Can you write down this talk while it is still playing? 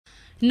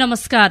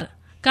नमस्कार।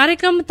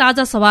 कार्यक्रम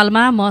ताजा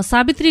सवालमा म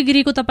sabitri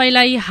गिरीको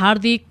तपाईलाई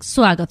हार्दिक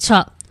स्वागत छ।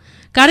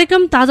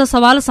 कार्यक्रम ताजा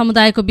सवाल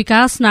समुदायको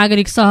विकास,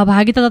 नागरिक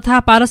सहभागिता तथा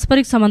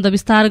पारस्परिक सम्बन्ध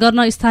विस्तार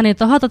गर्न स्थानीय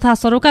तह तथा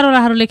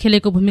सरोकारवालाहरूले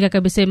खेलेको भूमिकाका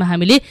विषयमा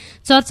हामीले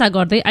चर्चा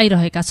गर्दै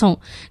आइरहेका छौं।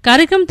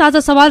 कार्यक्रम ताजा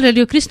सवाल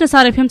रेडियो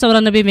कृष्णसार एफएम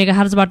 94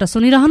 मेगाहर्जबाट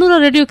सुनिरहनु र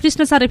रेडियो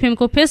कृष्णसार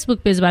एफएमको फेसबुक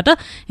पेजबाट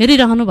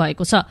हेरिरहनु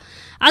भएको छ।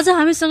 आज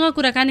हामीसँग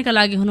कुराकानीका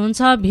लागि हुनुहुन्छ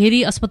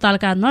भेरी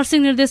अस्पतालका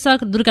नर्सिङ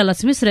निर्देशक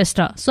दुर्गालक्ष्मी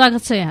श्रेष्ठ।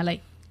 स्वागत छ यहाँलाई।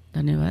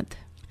 धन्यवाद।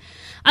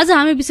 आज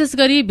हामी विशेष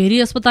गरी भेरी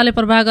अस्पतालले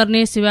प्रवाह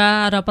गर्ने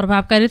सेवा र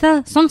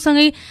प्रभावकारिता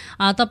सँगसँगै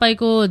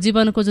तपाईको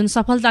जीवनको जुन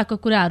सफलताको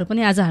कुराहरू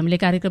पनि आज हामीले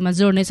कार्यक्रममा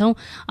जोड्नेछौँ।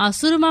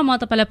 सुरुमा म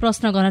तपाईलाई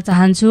प्रश्न गर्न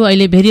चाहन्छु,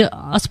 अहिले भेरी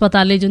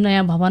अस्पतालले जुन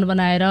नयाँ भवन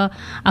बनाएर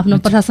आफ्नो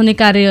प्रशासनिक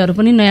कार्यहरू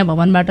पनि नयाँ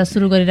भवनबाट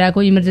सुरु गरिरहेको,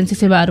 इमर्जेन्सी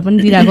सेवाहरू पनि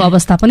दिइरहेको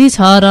अवस्था पनि छ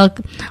र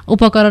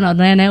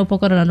उपकरणहरू नयाँ नयाँ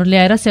उपकरणहरू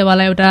ल्याएर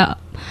सेवालाई एउटा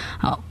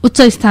उच्च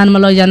स्थानमा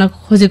लैजान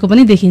खोजेको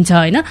पनि देखिन्छ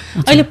होइन।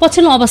 अहिले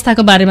पछिल्लो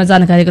अवस्थाको बारेमा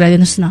जानकारी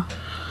गराइदिनुहोस्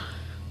न।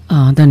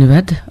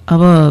 धन्यवाद।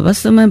 अब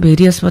वास्तवमा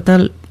भेरी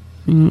अस्पताल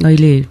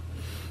अहिले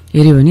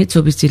हेऱ्यो भने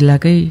 24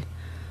 जिल्लाकै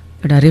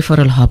एउटा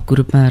रेफरल हबको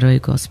रूपमा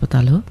रहेको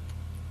अस्पताल हो।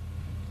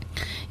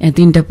 यहाँ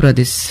 3टा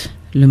प्रदेश,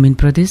 लुम्बिनी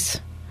प्रदेश,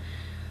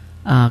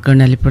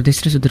 कर्णाली प्रदेश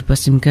र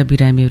सुदूरपश्चिमका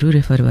बिरामीहरू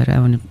रेफर भएर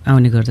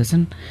आउने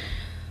गर्दछन्।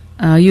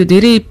 यो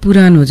धेरै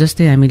पुरानो,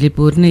 जस्तै हामीले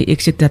पोहोर नै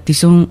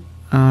 133औं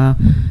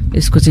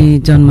यसको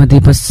चाहिँ जन्म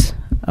दिवस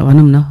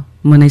भनौँ न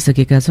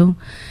मनाइसकेका छौँ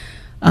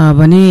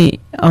भने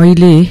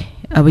अहिले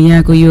अब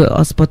यहाँको यो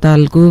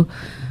अस्पतालको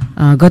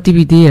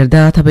गतिविधि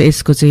हेर्दा अथवा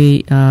यसको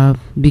चाहिँ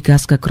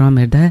विकासका क्रम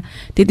हेर्दा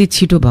त्यति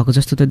छिटो भएको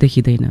जस्तो त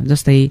देखिँदैन।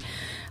 जस्तै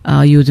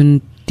यो जुन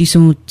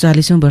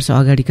 30-40 वर्ष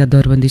अगाडिका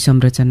दरबन्दी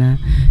संरचना,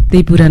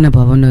 त्यही पुराना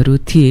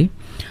भवनहरू थिए।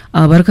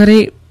 भर्खरै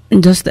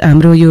जस्तो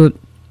हाम्रो यो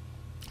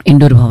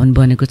इन्डोर भवन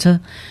बनेको छ।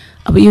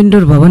 अब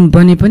इन्डोर भवन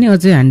बने पनि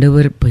अझै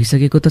ह्यान्डओभर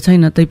भइसकेको त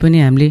छैन। तैपनि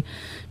हामीले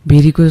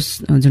भेरीको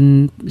जुन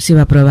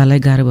सेवा प्रवाहलाई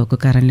गाह्रो भएको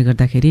कारणले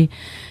गर्दाखेरि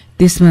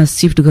त्यसमा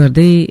शिफ्ट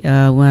गर्दै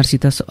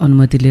उहाँहरूसित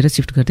अनुमति लिएर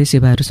शिफ्ट गर्दै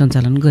सेवाहरू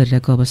सञ्चालन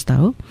गरिरहेको अवस्था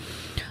हो।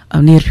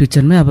 अब नियर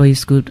फ्युचरमा अब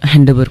यसको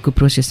ह्यान्डओभरको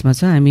प्रोसेसमा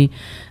छ। हामी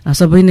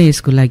सबै नै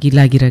यसको लागि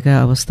लागिरहेका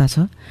अवस्था छ।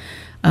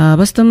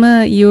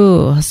 वास्तवमा यो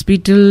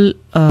हस्पिटल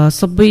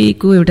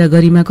सबैको एउटा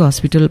गरिमाको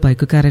हस्पिटल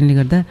भएको कारणले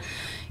गर्दा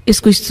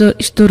यसको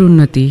स्तर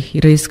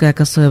उन्नति र यसका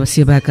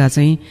सेवाका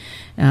चाहिँ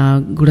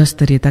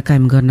गुणस्तरीयता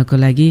कायम गर्नको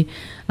लागि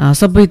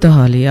सबै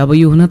तहले, अब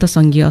यो हुन त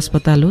सङ्घीय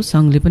अस्पताल हो,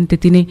 सङ्घले पनि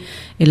त्यति नै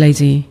यसलाई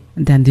चाहिँ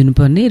ध्यान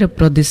दिनुपर्ने र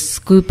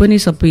प्रदेशको पनि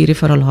सबै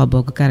रेफरल हब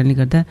भएको कारणले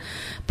गर्दा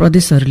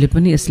प्रदेशहरूले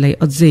पनि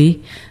यसलाई अझै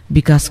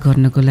विकास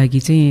गर्नको लागि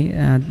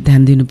चाहिँ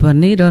ध्यान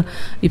दिनुपर्ने र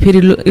फेरि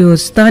यो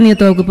स्थानीय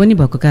तहको पनि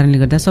भएको कारणले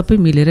गर्दा सबै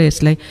मिलेर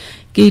यसलाई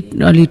केही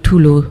अलि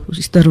ठुलो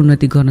स्तर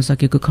उन्नति गर्न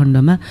सकेको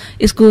खण्डमा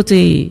यसको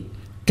चाहिँ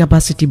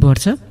क्यापासिटी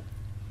बढ्छ।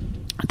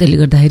 त्यसले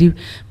गर्दाखेरि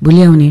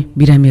भोलि आउने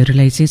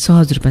बिरामीहरूलाई चाहिँ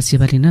सहज रूपमा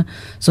सेवा लिन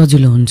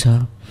सजिलो हुन्छ।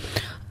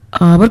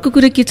 अर्को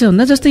कुरा के छ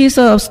भन्दा जस्तै यस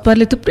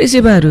अस्पतालले थुप्रै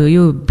सेवाहरू,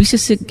 यो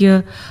विशेषज्ञ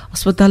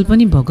अस्पताल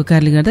पनि भएको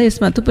कारणले गर्दा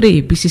यसमा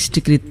थुप्रै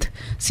विशिष्टीकृत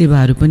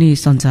सेवाहरू पनि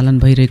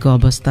सञ्चालन भइरहेको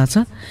अवस्था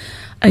छ।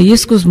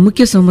 यसको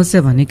मुख्य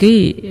समस्या भनेकै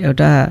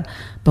एउटा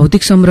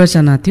भौतिक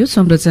संरचना थियो।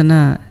 संरचना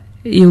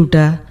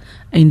एउटा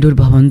इन्डोर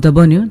भवन त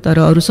बन्यो, तर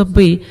अरू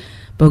सबै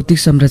भौतिक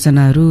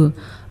संरचनाहरू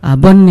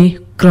बन्ने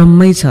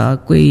क्रममै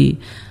छ। कोही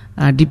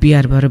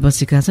डिपिआर भएर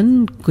बसेका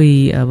छन्, कोही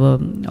अब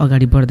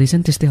अगाडि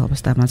बढ्दैछन्, त्यस्तै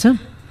अवस्थामा छ।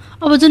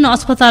 अब जुन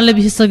अस्पतालले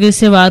विशेषज्ञ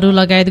सेवाहरू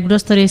लगायत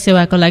गुणस्तरीय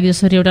सेवाको लागि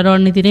जसरी एउटा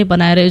रणनीति नै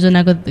बनाएर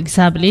योजनाको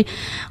हिसाबले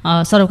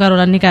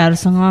सरकारवाला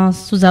निकायहरूसँग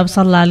सुझाव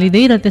सल्लाह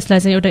लिँदै र त्यसलाई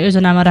चाहिँ एउटा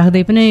योजनामा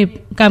राख्दै पनि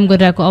काम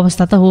गरिरहेको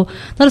अवस्था त हो।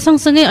 तर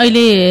सँगसँगै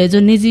अहिले जो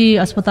निजी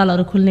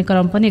अस्पतालहरू खुल्ने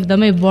क्रम पनि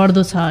एकदमै बढ्दो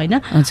छ होइन।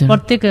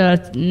 प्रत्येक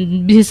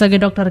विशेषज्ञ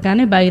डाक्टरका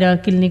नै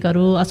बाहिर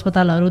क्लिनिकहरू,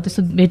 अस्पतालहरू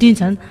त्यस्तो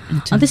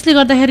भेटिन्छन्। त्यसले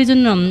गर्दाखेरि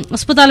जुन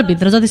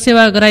अस्पतालभित्र जति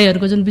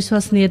सेवाग्राहीहरूको जुन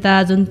विश्वसनीयता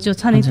जुन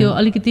छ नि त्यो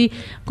अलिकति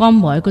कम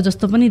भएको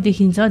जस्तो पनि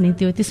देखिन्छ नि।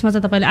 त्यसमा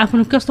चाहिँ तपाईँले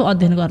आफ्नो कस्तो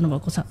अध्ययन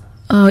गर्नुभएको छ?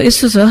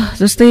 यस्तो छ,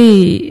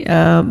 जस्तै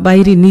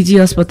बाहिरी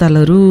निजी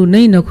अस्पतालहरू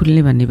नै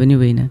नखुल्ने भन्ने पनि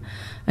होइन।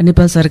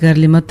 नेपाल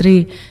सरकारले मात्रै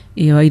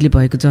यो अहिले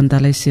भएको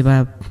जनतालाई सेवा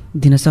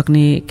दिन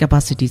सक्ने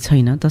क्यापासिटी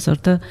छैन,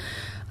 तसर्थ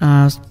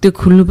त्यो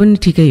खुल्नु पनि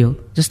ठिकै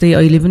हो। जस्तै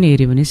अहिले पनि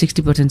हेऱ्यो भने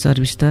 60%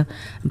 सर्भिस त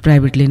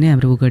प्राइभेटले नै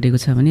हाम्रो गरेको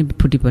छ भने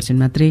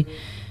 40% मात्रै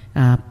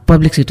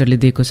पब्लिक सेक्टरले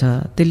दिएको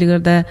छ। त्यसले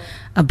गर्दा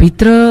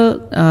भित्र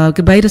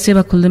बाहिर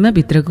सेवा खुल्दैमा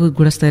भित्रको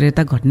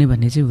गुणस्तरीयता घट्ने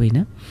भन्ने चाहिँ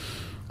होइन।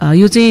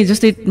 यो चाहिँ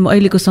जस्तै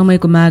अहिलेको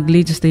समयको मागले,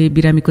 जस्तै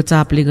बिरामीको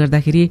चापले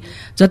गर्दाखेरि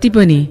जति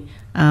पनि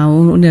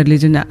उनीहरूले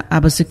जुन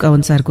आवश्यक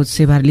अनुसारको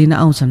सेवा लिन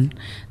आउँछन्,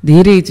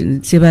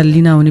 धेरै सेवा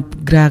लिन आउने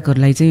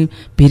ग्राहकहरूलाई चाहिँ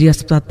भेरी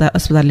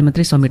अस्पतालले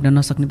मात्रै समेट्न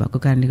नसक्ने भएको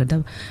कारणले गर्दा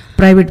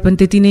प्राइभेट पनि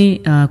त्यति नै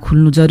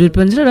खुल्नु जरुरी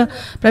पनि छ। र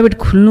प्राइभेट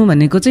खुल्नु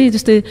भनेको चाहिँ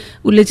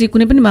जस्तै उसले चाहिँ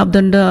कुनै पनि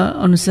मापदण्ड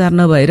अनुसार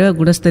नभएर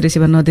गुणस्तरीय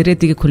सेवा नदिएर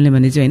यतिकै खुल्ने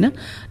भन्ने चाहिँ होइन।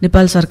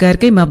 नेपाल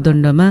सरकारकै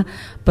मापदण्डमा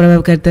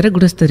प्रभावकारिता र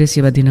गुणस्तरीय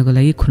सेवा दिनको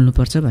लागि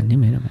खुल्नुपर्छ भन्ने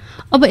मेरो।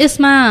 अब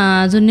यसमा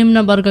जुन निम्न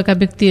वर्गका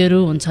व्यक्तिहरू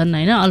हुन्छन्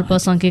होइन,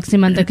 अल्पसङ्ख्यक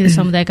सीमान्तकृत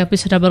समुदायका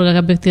पिछडा वर्गका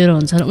भएका व्यक्तिहरू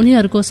हुन्छन्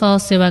उनीहरूको सहज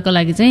सेवाको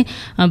लागि चाहिँ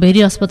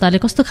भेरी अस्पतालले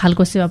कस्तो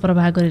खालको सेवा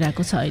प्रवाह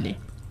गरिरहेको छ अहिले?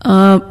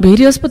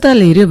 भेरी अस्पताल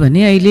हेऱ्यो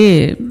भने अहिले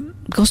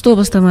कस्तो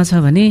अवस्थामा छ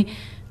भने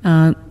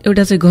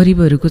एउटा चाहिँ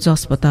गरिबहरूको चाहिँ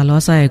अस्पताल हो,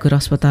 असहायको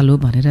अस्पताल हो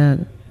भनेर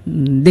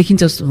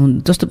देखिन्छ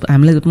जस्तो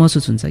हामीलाई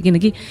महसुस हुन्छ।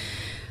 किनकि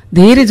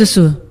धेरै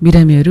जसो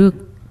बिरामीहरू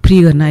फ्री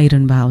गर्न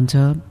आइरहनु भएको हुन्छ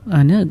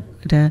होइन,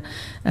 एउटा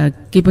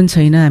केही पनि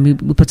छैन हामी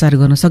उपचार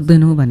गर्न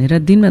सक्दैनौँ भनेर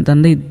दिनमा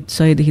झन्डै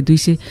 100 देखि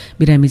 200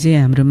 बिरामी चाहिँ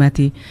हाम्रो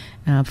माथि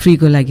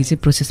फ्रीको लागि चाहिँ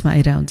प्रोसेसमा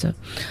आइरहेको हुन्छ।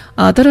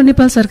 तर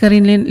नेपाल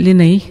सरकारले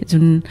नै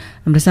जुन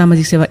हाम्रो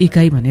सामाजिक सेवा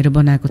इकाइ भनेर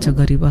बनाएको छ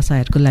गरिब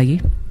असहायहरूको लागि,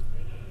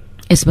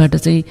 यसबाट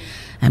चाहिँ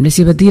हामीले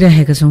सेवा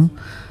दिइरहेका छौँ।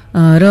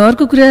 र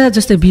अर्को कुरा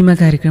जस्तै बिमा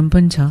कार्यक्रम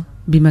पनि छ,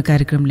 बिमा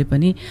कार्यक्रमले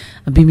पनि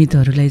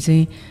बिमितहरूलाई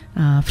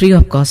चाहिँ फ्री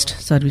अफ कस्ट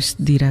सर्भिस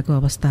दिइरहेको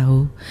अवस्था हो।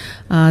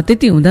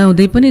 त्यति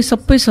हुँदाहुँदै पनि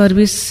सबै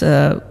सर्भिस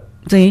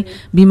चाहिँ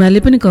बिमाले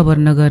पनि कभर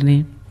नगर्ने।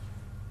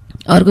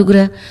 अर्को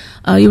कुरा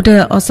एउटा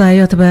असहाय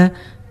अथवा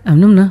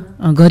भनौँ न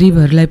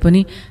गरिबहरूलाई पनि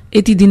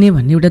यति दिने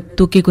भन्ने एउटा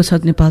तोकेको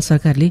छ नेपाल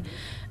सरकारले,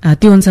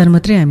 त्यो अनुसार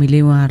मात्रै हामीले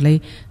उहाँहरूलाई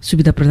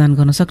सुविधा प्रदान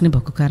गर्न सक्ने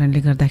भएको कारणले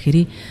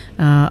गर्दाखेरि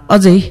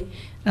अझै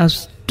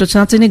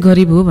साँच्चै नै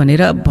गरिब हो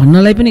भनेर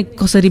भन्नलाई पनि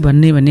कसरी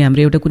भन्ने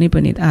हाम्रो एउटा कुनै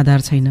पनि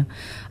आधार छैन।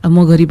 अब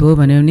म गरिब हो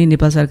भन्यो भने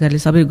नेपाल सरकारले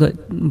सबै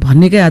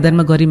भन्नेकै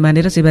आधारमा गरिब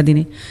मानेर सेवा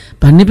दिने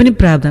भन्ने पनि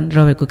प्रावधान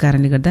रहेको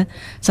कारणले गर्दा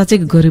साँच्चै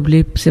गरिबले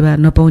सेवा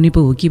नपाउने पो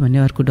हो कि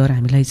भन्ने अर्को डर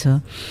हामीलाई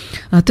छ।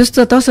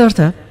 तसर्थ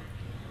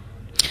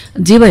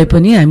जे भए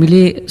पनि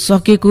हामीले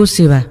सकेको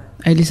सेवा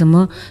अहिलेसम्म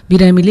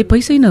बिरामीले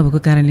पैसै नभएको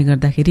कारणले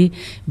गर्दाखेरि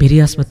भेरी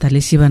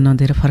अस्पतालले सेवा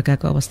नदिएर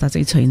फर्काएको अवस्था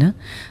चाहिँ छैन,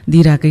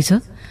 दिइरहेकै छ।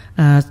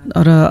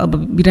 र अब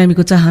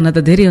बिरामीको चाहना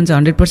त धेरै हुन्छ,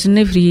 100%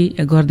 नै फ्री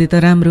गरिदिए त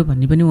राम्रो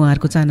भन्ने पनि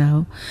उहाँहरूको चाहना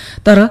हो।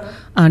 तर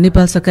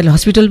नेपाल सरकारले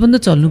हस्पिटल पनि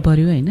त चल्नु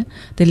पर्यो होइन,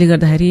 त्यसले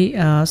गर्दाखेरि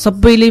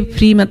सबैले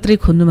फ्री मात्रै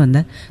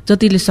खोज्नुभन्दा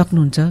जतिले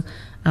सक्नुहुन्छ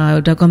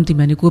एउटा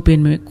कम्तीमा नि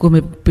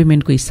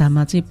पेमेन्टको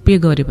हिसाबमा चाहिँ पे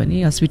गर्यो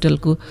भने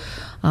हस्पिटलको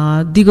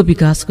दिगो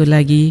विकासको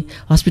लागि,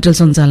 हस्पिटल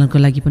सञ्चालनको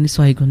लागि पनि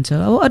सहयोग हुन्छ।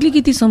 अब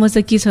अलिकति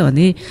समस्या के छ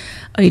भने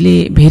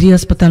अहिले भेरी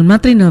अस्पताल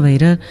मात्रै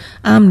नभएर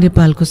आम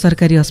नेपालको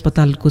सरकारी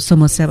अस्पतालको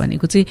समस्या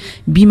भनेको चाहिँ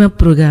बिमा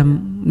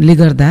प्रोग्रामले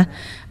गर्दा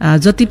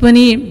जति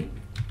पनि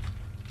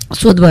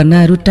शोध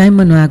भर्नाहरू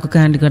टाइममा नआएको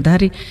कारणले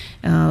गर्दाखेरि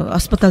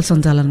अस्पताल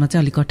सञ्चालनमा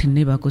चाहिँ अलिक कठिन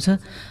नै भएको छ।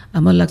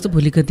 मलाई लाग्छ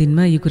भोलिको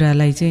दिनमा यो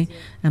कुरालाई चाहिँ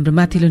हाम्रो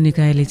माथिल्लो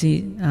निकायले चाहिँ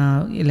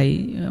यसलाई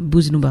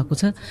बुझ्नु भएको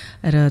छ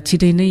र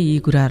छिटै नै यी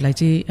कुराहरूलाई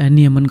चाहिँ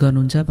नियमन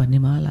गर्नुहुन्छ भन्ने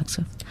मलाई लाग्छ।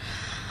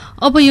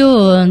 अब यो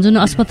जुन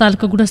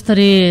अस्पतालको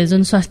गुणस्तरीय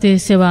जुन स्वास्थ्य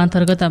सेवा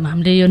अन्तर्गत अब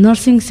हामीले यो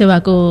नर्सिङ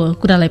सेवाको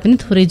कुरालाई पनि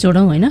थोरै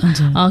जोडौँ होइन,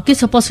 के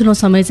छ पछिल्लो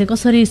समय चाहिँ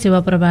कसरी सेवा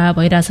प्रवाह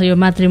भइरहेछ यो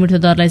मातृमृत्यु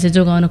दरलाई चाहिँ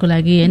जोगाउनको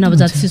लागि होइन,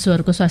 नवजात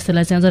शिशुहरूको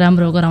स्वास्थ्यलाई चाहिँ अझ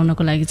राम्रो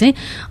गराउनको लागि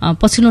चाहिँ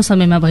पछिल्लो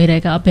समयमा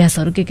भइरहेका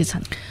अभ्यासहरू के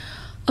छन्?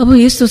 अब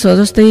यस्तो छ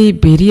जस्तै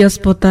भेरी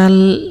अस्पताल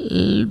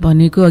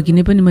भनेको अघि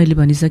नै पनि मैले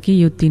भनिसकेँ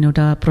यो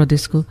 3वटा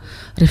प्रदेशको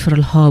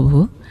रेफरल हब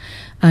हो।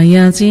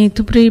 यहाँ चाहिँ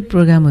थुप्रै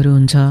प्रोग्रामहरू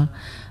हुन्छ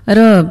र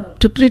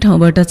थुप्रै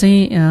ठाउँबाट चाहिँ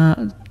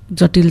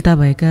जटिलता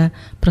भएका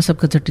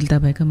प्रसवका जटिलता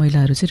भएका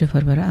महिलाहरू चाहिँ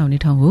रेफर भएर आउने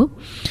ठाउँ हो।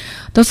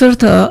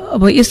 तसर्थ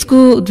अब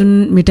यसको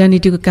जुन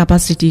मेटर्निटीको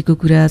क्यापासिटीको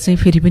कुरा चाहिँ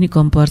फेरि पनि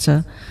कम पर्छ।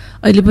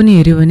 अहिले पनि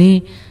हेऱ्यो भने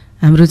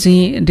हाम्रो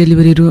चाहिँ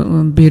डेलिभरी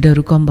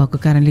बेडहरू कम भएको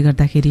कारणले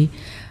गर्दाखेरि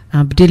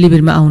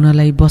डेलिभरीमा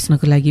आउनलाई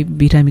बस्नको लागि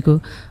बिरामीको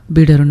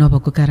बेडहरू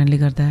नभएको कारणले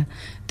गर्दा,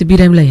 त्यो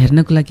बिरामीलाई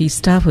हेर्नको लागि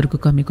स्टाफहरूको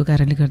कमीको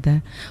कारणले गर्दा,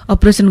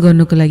 अपरेसन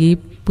गर्नको लागि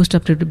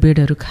पोस्ट अपरेटिभ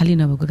बेडहरू खाली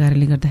नभएको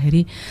कारणले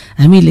गर्दाखेरि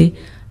हामीले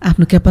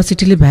आफ्नो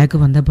क्यापासिटीले भएको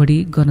भन्दा बढी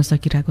गर्न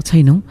सकिरहेको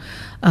छैनौँ।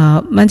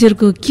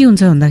 मान्छेहरूको के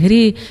हुन्छ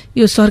भन्दाखेरि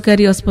यो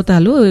सरकारी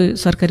अस्पताल हो,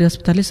 सरकारी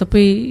अस्पतालले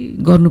सबै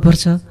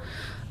गर्नुपर्छ,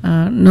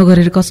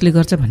 नगरेर कसले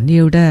गर्छ भन्ने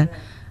एउटा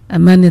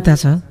मान्यता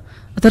छ।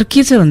 तर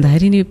के छ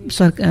भन्दाखेरि नि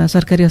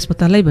सरकारी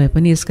अस्पतालै भए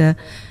पनि यसका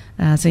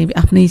चाहिँ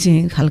आफ्नै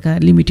चाहिँ खालका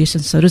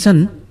लिमिटेसन्सहरू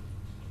छन्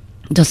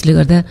जसले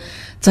गर्दा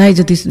चाहे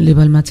जति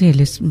लेभलमा चाहिँ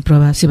यसले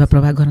सेवा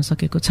प्रवाह गर्न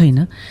सकेको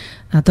छैन।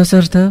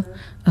 तसर्थ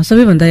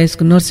सबैभन्दा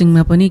यसको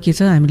नर्सिङमा पनि के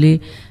छ, हामीले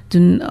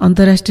जुन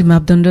अन्तर्राष्ट्रिय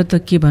मापदण्ड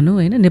त के भनौँ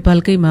होइन,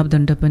 नेपालकै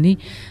मापदण्ड पनि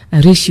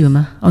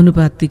रेसियोमा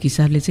अनुपातिक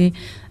हिसाबले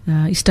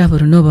चाहिँ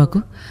स्टाफहरू नभएको,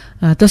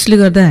 त्यसले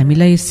गर्दा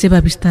हामीलाई सेवा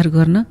विस्तार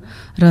गर्न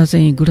र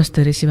चाहिँ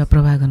गुणस्तरीय सेवा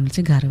प्रवाह गर्न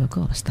चाहिँ गाह्रो भएको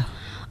अवस्था।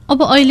 अब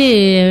अहिले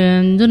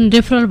जुन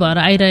रेफरल भएर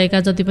आइरहेका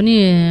जति पनि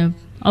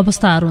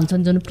अवस्थाहरू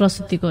हुन्छन् जुन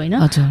प्रसुतिको होइन,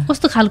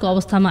 कस्तो खालको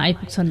अवस्थामा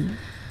आइपुग्छन्?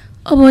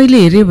 अब अहिले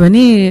हेऱ्यो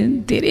भने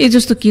धेरै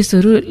जस्तो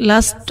केसहरू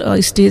लास्ट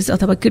स्टेज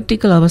अथवा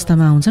क्रिटिकल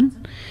अवस्थामा आउँछन्।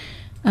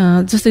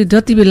 जस्तै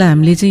जति बेला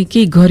हामीले चाहिँ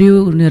केही गर्यो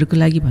उनीहरूको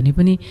लागि भने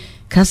पनि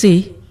खासै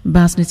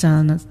बाँच्ने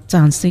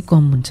चान्स चाहिँ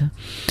कम हुन्छ।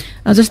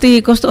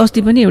 जस्तै कस्तो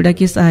अस्ति पनि एउटा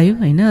केस आयो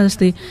होइन,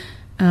 जस्तै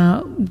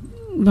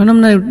भनौँ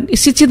न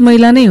शिक्षित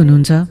महिला नै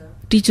हुनुहुन्छ,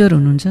 टिचर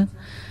हुनुहुन्छ,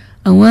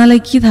 उहाँलाई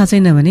के थाहा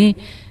छैन भने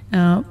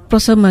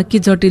प्रसवमा के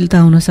जटिलता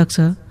हुनसक्छ,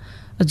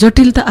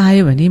 जटिलता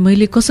आयो भने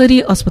मैले कसरी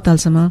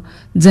अस्पतालसम्म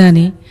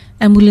जाने,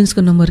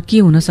 एम्बुलेन्सको नम्बर के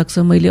हुनसक्छ,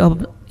 मैले अब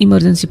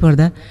इमर्जेन्सी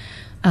पर्दा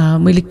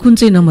मैले कुन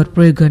चाहिँ नम्बर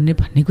प्रयोग गर्ने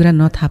भन्ने कुरा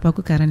नथाहा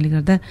पाएको कारणले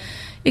गर्दा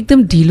एकदम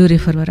ढिलो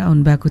रेफर भएर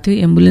आउनु भएको थियो।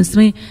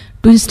 एम्बुलेन्समै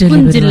ट्विन्स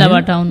डेलिभरी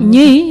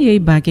यही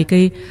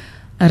बाँकेकै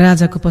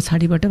राजाको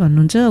पछाडिबाट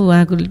भन्नुहुन्छ।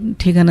 उहाँको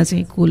ठेगाना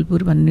चाहिँ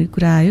कोलपुर भन्ने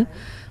कुरा आयो।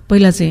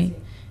 पहिला चाहिँ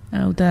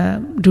उता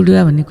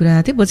डुडुवा भन्ने कुरा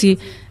आएको थियो, पछि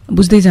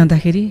बुझ्दै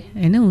जाँदाखेरि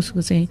होइन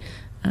उसको चाहिँ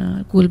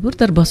कोलपुर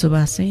तर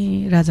बसोबास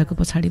चाहिँ राजाको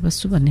पछाडि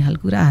बस्छु भन्ने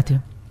खालको कुरा आएको थियो।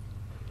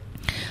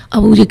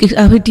 अब उसले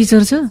आफै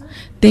टिचर छ,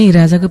 त्यहीँ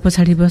राजाको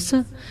पछाडि बस्छ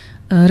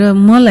र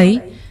मलाई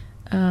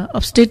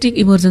अब्स्टेटिक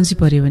इमर्जेन्सी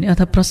पऱ्यो भने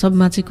अथवा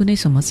प्रसवमा चाहिँ कुनै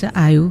समस्या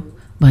आयो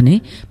भने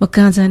म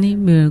कहाँ जाने,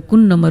 कुन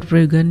नम्बर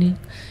प्रयोग गर्ने,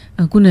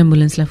 कुन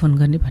एम्बुलेन्सलाई फोन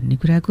गर्ने भन्ने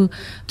कुराको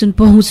जुन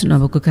पहुँच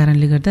नभएको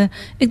कारणले गर्दा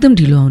एकदम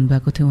ढिलो आउनु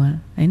भएको थियो उहाँ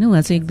होइन।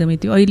 उहाँ चाहिँ एकदमै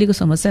त्यो अहिलेको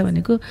समस्या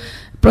भनेको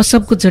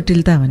प्रसवको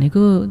जटिलता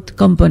भनेको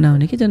कम्पन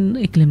आउने कि जुन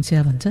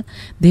एक्लेम्सिया भन्छ,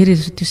 धेरै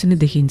जस्तो त्यसो नै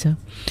देखिन्छ।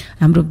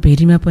 हाम्रो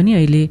भेरीमा पनि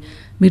अहिले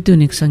मृत्यु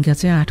हुनेको सङ्ख्या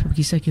चाहिँ 8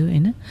 पुगिसक्यो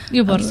होइन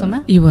यो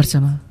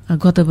वर्षमा।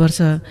 गत वर्ष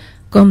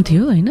कम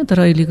थियो होइन, तर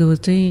अहिलेको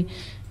चाहिँ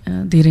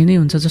धेरै नै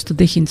हुन्छ जस्तो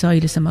देखिन्छ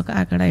अहिलेसम्मको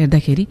आँकडा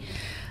हेर्दाखेरि।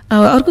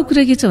 अर्को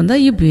कुरा के छ भन्दा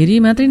यो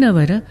भेरी मात्रै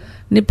नभएर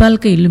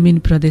नेपालकै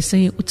लुम्बिनी प्रदेश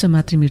चाहिँ उच्च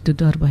मातृ मृत्यु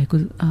दर भएको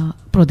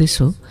प्रदेश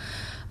हो।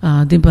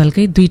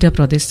 नेपालकै 2टा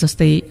प्रदेश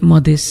जस्तै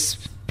मधेस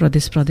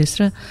प्रदेश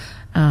र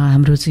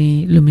हाम्रो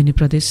चाहिँ लुम्बिनी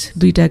प्रदेश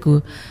 2टाको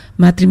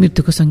मातृ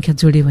मृत्युको सङ्ख्या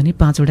जोड्यो भने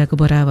 5वटाको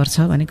बराबर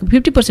छ भनेको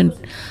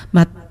 50%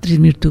 मातृ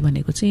मृत्यु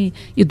भनेको चाहिँ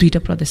यो 2टा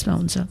प्रदेशमा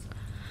हुन्छ।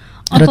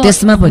 र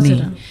त्यसमा पनि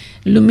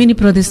लुम्बिनी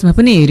प्रदेशमा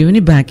पनि हेऱ्यो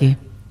भने बाँके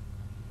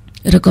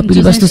र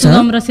कपिलवस्तु छ,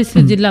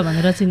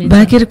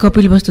 बाँके र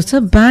कपिलवस्तु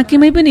छ।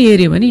 बाँकेमै पनि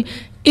हेऱ्यो भने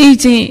यही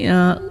चाहिँ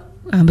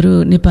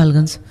हाम्रो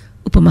नेपालगञ्ज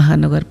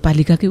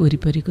उपमहानगरपालिकाकै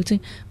वरिपरिको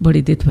चाहिँ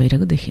बढी डेथ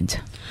भइरहेको देखिन्छ।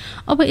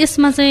 अब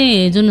यसमा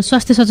चाहिँ जुन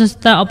स्वास्थ्य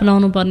सचेतता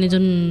अपनाउनु पर्ने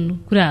जुन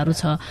कुराहरू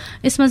छ,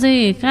 यसमा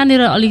चाहिँ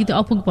कहाँनिर अलिकति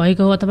अपुग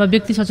भएको हो अथवा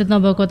व्यक्ति सचेत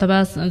नभएको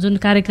अथवा जुन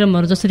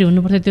कार्यक्रमहरू जसरी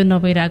हुनुपर्थ्यो त्यो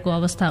नभइरहेको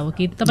अवस्था हो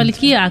कि तपाईँले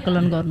के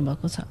आकलन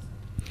गर्नुभएको छ?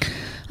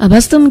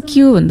 वास्तवमा के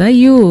हो भन्दा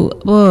यो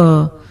अब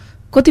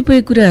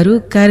कतिपय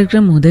कुराहरू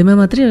कार्यक्रम हुँदैमा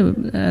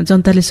मात्रै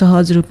जनताले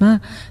सहज रूपमा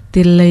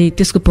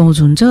त्यसको पहुँच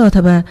हुन्छ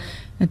अथवा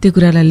त्यो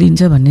कुरालाई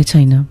लिन्छ भन्ने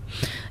छैन।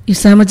 यो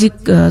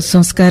सामाजिक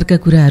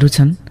संस्कारका कुराहरू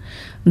छन्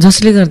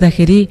जसले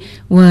गर्दाखेरि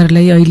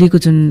उहाँहरूलाई अहिलेको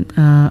जुन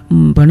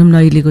भनौँ न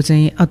अहिलेको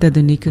चाहिँ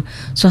अत्याधुनिक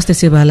स्वास्थ्य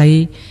सेवालाई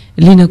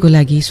लिनको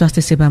लागि,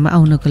 स्वास्थ्य सेवामा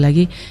आउनको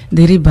लागि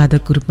धेरै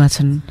बाधकको रूपमा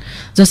छन्,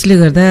 जसले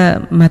गर्दा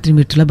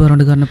मातृमृत्युलाई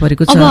बराउन गर्न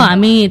परेको छ। अब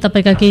हामी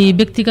तपाईँका केही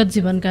व्यक्तिगत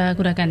जीवनका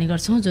कुराकानी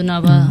गर्छौँ जुन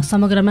अब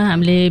समग्रमा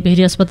हामीले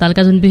भेरी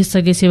अस्पतालका जुन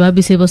विशेषज्ञ सेवा,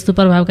 विषयवस्तु,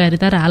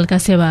 प्रभावकारिता र हालका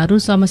सेवाहरू,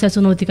 समस्या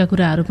चुनौतीका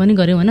कुराहरू पनि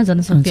गऱ्यौँ होइन।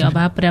 जनशक्ति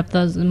अभाव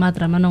पर्याप्त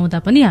मात्रामा नहुँदा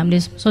पनि हामीले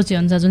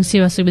सोचेअनुसार जुन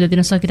सेवा सुविधा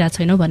दिन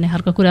सकिरहेको छैनौँ भन्ने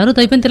खालको कुराहरू,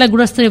 तैपनि त्यसलाई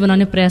गुणस्तरीय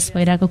बनाउने प्रयास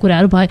भइरहेको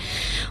कुराहरू भए।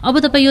 अब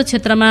तपाईँ यो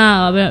क्षेत्रमा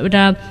अब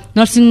एउटा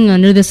नर्सिङ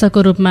निर्देशकको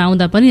रूपमा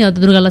आउँदा पनि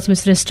दुर्गालक्ष्मी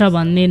श्रेष्ठ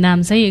भन्ने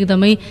नाम चाहिँ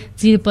एकदमै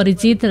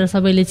चिरपरिचित र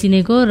सबैले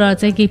चिनेको र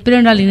चाहिँ केही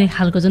प्रेरणा लिने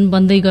खालको जुन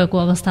बन्दै गएको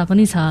अवस्था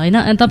पनि छ होइन।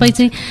 अनि तपाईँ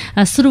चाहिँ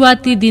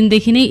सुरुवाती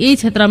दिनदेखि नै यही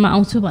क्षेत्रमा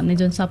आउँछु भन्ने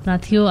जुन सपना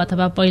थियो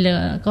अथवा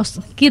पहिला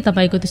के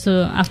तपाईँको त्यस्तो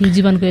आफ्नो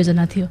जीवनको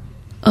योजना थियो?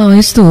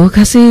 यस्तो हो,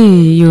 खासै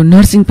यो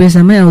नर्सिङ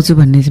पेसामै आउँछु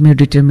भन्ने चाहिँ मेरो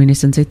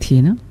डिटर्मिनेसन चाहिँ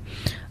थिएन।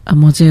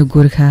 म चाहिँ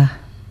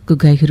गोर्खाको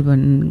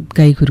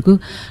गाईखुरको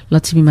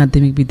लक्ष्मी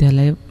माध्यमिक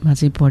विद्यालयमा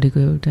चाहिँ पढेको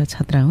एउटा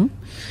छात्रा हुँ।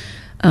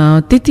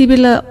 त्यति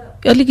बेला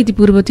अलिकति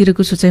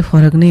पूर्वतिरको सोचाइ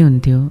फरक नै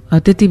हुन्थ्यो।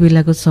 त्यति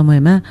बेलाको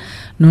समयमा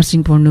नर्सिङ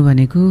पढ्नु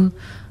भनेको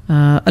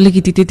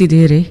अलिकति त्यति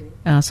धेरै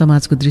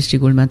समाजको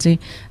दृष्टिकोणमा चाहिँ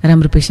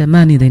राम्रो पेसा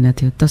मानिँदैन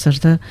थियो।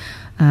 तसर्थ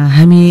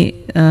हामी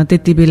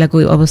त्यति बेलाको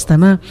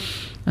अवस्थामा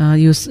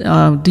यो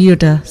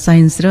 2वटा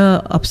साइन्स र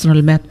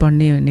अप्सनल म्याथ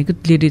पढ्ने भनेको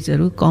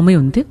लेडिजहरू कमै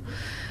हुन्थ्यो।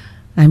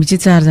 हामी चाहिँ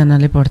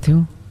 4जनाले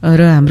पढ्थ्यौँ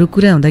र हाम्रो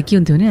कुरा हुँदा के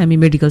हुन्थ्यो भने हामी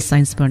मेडिकल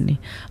साइन्स पढ्ने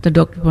त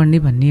डक्टर पढ्ने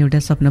भन्ने एउटा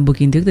सपना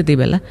बोकिन्थ्यो त्यति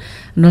बेला।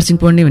 नर्सिङ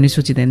पढ्ने भन्ने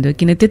सोचिँदैन थियो,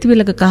 किन त्यति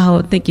बेलाको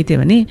कहावत चाहिँ के थियो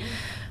भने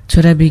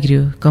छोरा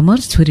बिग्रियो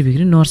कमर्स, छोरी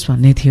बिग्रियो नर्स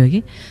भन्ने थियो कि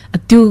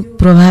त्यो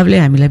प्रभावले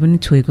हामीलाई पनि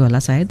छोएको होला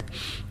सायद।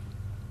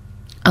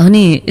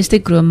 अनि यस्तै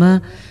क्रममा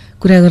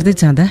कुरा गर्दै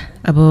जाँदा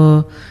अब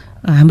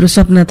हाम्रो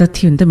सपना त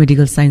थियो नि त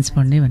मेडिकल साइन्स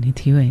पढ्ने भन्ने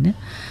थियो होइन।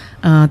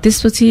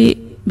 त्यसपछि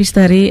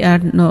बिस्तारै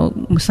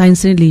 8-9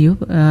 साइन्स नै लियो।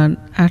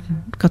 8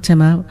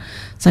 कक्षामा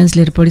साइन्स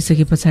लिएर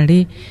पढिसके पछाडि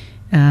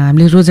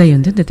हामीले रोजाइ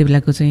हुन्थ्यो त्यति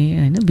बेलाको चाहिँ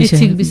होइन,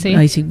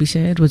 ऐच्छिक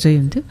विषय रोजाइ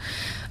हुन्थ्यो।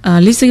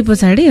 लिइसके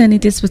पछाडि अनि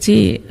त्यसपछि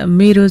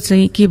मेरो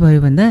चाहिँ के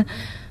भयो भन्दा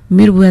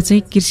मेरो बुवा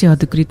चाहिँ कृषि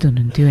अधिकृत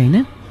हुनुहुन्थ्यो होइन,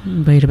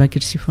 भैरवा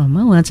कृषि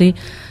फर्ममा। उहाँ चाहिँ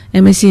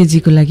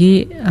एमएससीएजीको लागि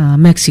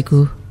मेक्सिको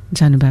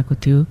जानुभएको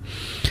थियो।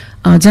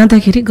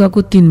 जाँदाखेरि गएको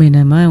 3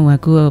 महिनामा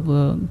उहाँको अब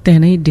त्यहाँ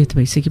नै डेथ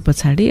भइसके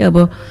पछाडि अब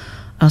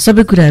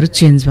सबै कुराहरू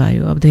चेन्ज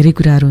भयो। अब धेरै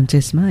कुराहरू हुन्छ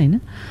यसमा होइन।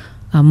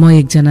 म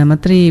एकजना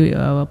मात्रै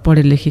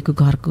पढे लेखेको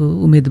घरको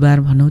उम्मेदवार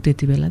भनौँ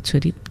त्यति बेला,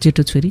 छोरी,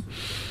 जेठो छोरी,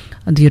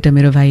 2वटा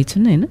मेरो भाइ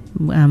छन् होइन।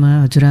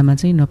 हजुरआमा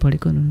चाहिँ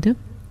नपढेको हुनुहुन्थ्यो।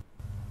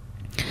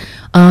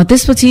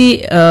 त्यसपछि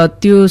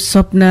त्यो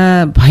सपना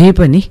भए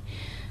पनि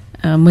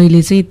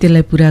मैले चाहिँ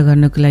त्यसलाई पुरा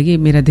गर्नको लागि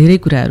मेरा धेरै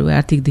कुराहरू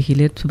आर्थिकदेखि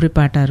लिएर थुप्रै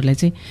पाटाहरूलाई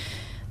चाहिँ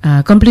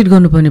कम्प्लिट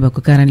गर्नुपर्ने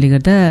भएको कारणले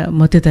गर्दा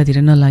म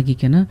त्यतातिर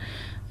नलागिकन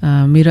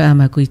मेरो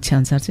आमाको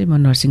इच्छाअनुसार चाहिँ म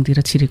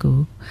नर्सिङतिर छिरेको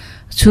हो।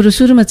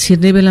 सुरुमा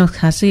छिर्ने बेला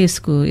खासै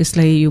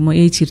यसलाई यो म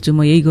यही छिर्छु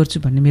म यही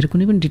गर्छु भन्ने मेरो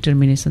कुनै पनि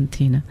डिटर्मिनेसन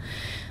थिएन,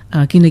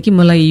 किनकि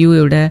मलाई यो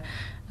एउटा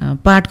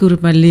पाठको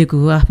रूपमा लिएको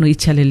हो, आफ्नो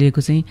इच्छाले लिएको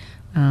चाहिँ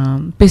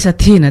पेसा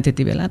थिएन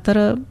त्यति बेला। तर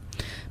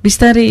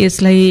बिस्तारै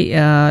यसलाई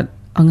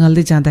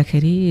अँगाल्दै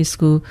जाँदाखेरि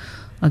यसको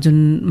जुन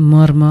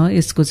मर्म,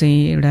 यसको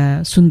चाहिँ एउटा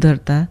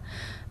सुन्दरता,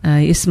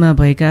 यसमा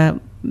भएका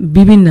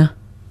विभिन्न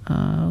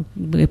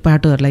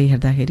पाटोहरूलाई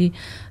हेर्दाखेरि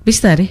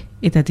बिस्तारै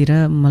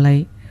यतातिर मलाई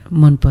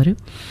मन पर्यो।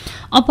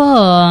 अब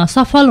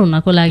सफल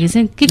हुनको लागि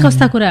चाहिँ के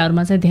कस्ता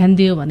कुराहरूमा चाहिँ ध्यान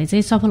दियो भने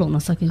चाहिँ सफल हुन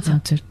सकिन्छ?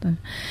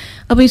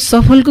 अब यो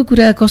सफलको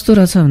कुरा कस्तो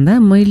रहेछ भन्दा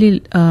मैले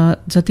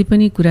जति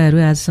पनि कुराहरू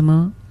आजसम्म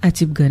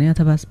एचिभ गरेँ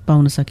अथवा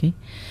पाउन सकेँ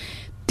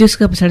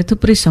त्यसका पछाडि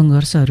थुप्रै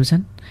सङ्घर्षहरू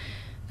छन्।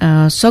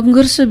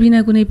 सङ्घर्ष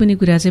बिना कुनै पनि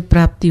कुरा चाहिँ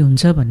प्राप्ति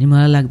हुन्छ भन्ने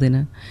मलाई लाग्दैन,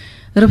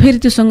 र फेरि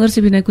त्यो सङ्घर्ष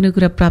बिना कुनै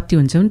कुरा प्राप्ति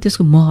हुन्छ भने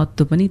त्यसको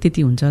महत्त्व पनि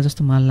त्यति हुन्छ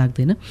जस्तो मलाई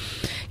लाग्दैन।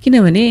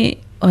 किनभने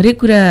हरेक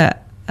कुरा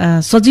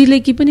सजिलै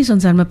के पनि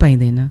संसारमा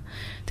पाइँदैन,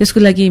 त्यसको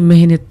लागि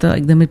मेहनत त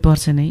एकदमै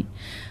पर्छ नै।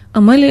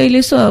 मैले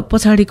अहिले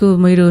पछाडिको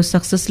मेरो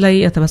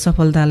सक्सेसलाई अथवा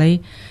सफलतालाई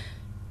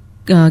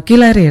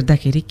केलाएर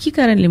हेर्दाखेरि के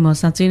कारणले म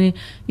साँच्चै नै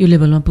यो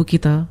लेभलमा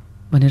पुगेँ त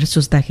भनेर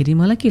सोच्दाखेरि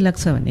मलाई के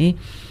लाग्छ भने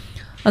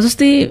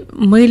जस्तै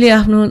मैले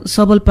आफ्नो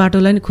सबल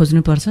पाटोलाई नि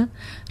खोज्नुपर्छ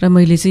र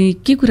मैले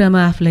चाहिँ के कुरामा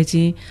आफूलाई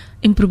चाहिँ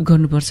इम्प्रुभ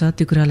गर्नुपर्छ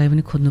त्यो कुरालाई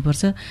पनि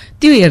खोज्नुपर्छ।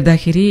 त्यो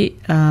हेर्दाखेरि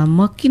म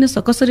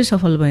कसरी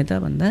सफल भएँ त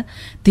भन्दा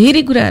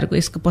धेरै कुराहरूको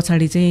यसको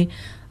पछाडि चाहिँ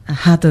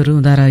हातहरू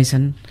हुँदो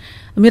रहेछन्।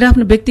 मेरो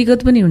आफ्नो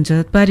व्यक्तिगत पनि हुन्छ,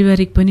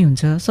 पारिवारिक पनि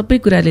हुन्छ, सबै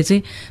कुराले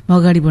चाहिँ म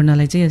अगाडि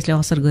बढ्नलाई चाहिँ यसले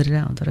असर गरेर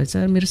आउँदो रहेछ।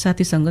 मेरो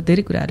साथीसँग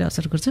धेरै कुराहरूले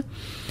असर गर्छ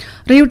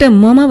र एउटा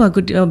ममा भएको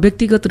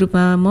व्यक्तिगत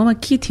रूपमा ममा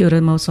के थियो र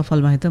म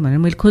सफल भएँ त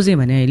भनेर मैले खोजेँ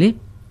भने अहिले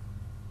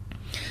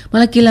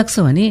मलाई के लाग्छ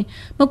भने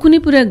म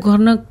कुनै कुरा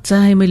गर्न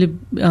चाहे, मैले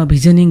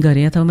भिजनिङ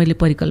गरेँ अथवा मैले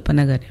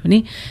परिकल्पना गरेँ भने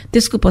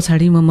त्यसको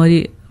पछाडि म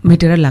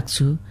मेटेर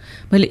लाग्छु।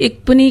 मैले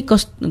एक पनि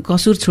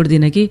कसुर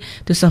छोड्दिनँ कि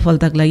त्यो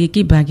सफलताको लागि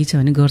के बाँकी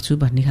छ भने गर्छु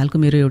भन्ने खालको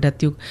मेरो एउटा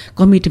त्यो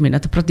कमिटमेन्ट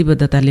अथवा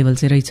प्रतिबद्धता लेभल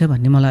चाहिँ रहेछ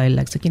भन्ने मलाई अहिले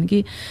लाग्छ। किनकि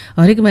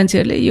हरेक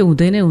मान्छेहरूले यो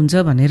हुँदैन हुन्छ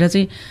भनेर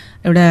चाहिँ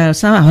एउटा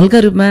हल्का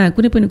रूपमा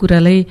कुनै पनि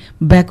कुरालाई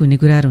ब्याक हुने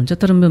कुराहरू हुन्छ,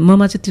 तर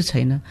ममा चाहिँ त्यो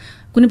छैन।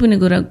 कुनै पनि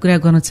कुरा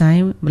गर्न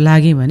चाहेँ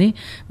लागेँ भने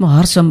म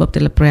हर सम्भव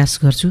त्यसलाई प्रयास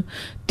गर्छु।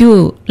 त्यो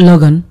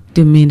लगन,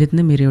 त्यो मेहनत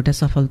नै मेरो एउटा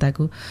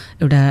सफलताको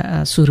एउटा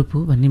स्वरूप हो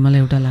भन्ने मलाई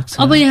एउटा लाग्छ।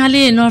 अब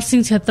यहाँले नर्सिङ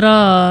क्षेत्र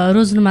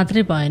रोज्नु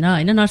मात्रै भएन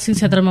होइन, नर्सिङ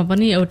क्षेत्रमा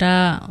पनि एउटा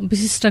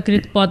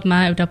विशिष्टकृत पदमा,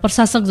 एउटा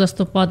प्रशासक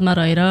जस्तो पदमा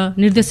रहेर,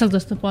 निर्देशक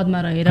जस्तो पदमा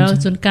रहेर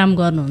जुन काम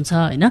गर्नुहुन्छ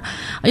होइन,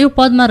 यो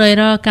पदमा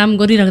रहेर काम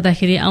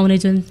गरिराख्दाखेरि आउने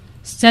जुन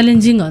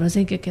च्यालेन्जिङहरू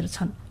चाहिँ के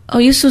छन्?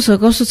 यस्तो छ,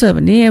 कस्तो छ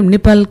भने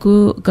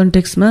नेपालको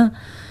कन्टेक्स्टमा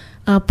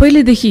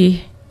पहिलेदेखि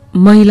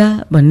महिला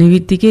भन्ने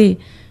बित्तिकै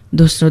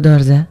दोस्रो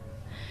दर्जा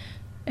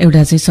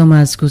एउटा चाहिँ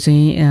समाजको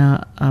चाहिँ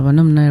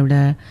भनौँ न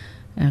एउटा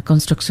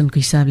कन्स्ट्रक्सनको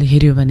हिसाबले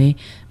हेऱ्यो भने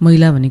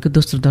महिला भनेको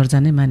दोस्रो दर्जा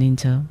नै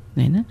मानिन्छ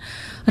होइन।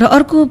 र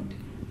अर्को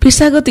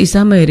पेसागत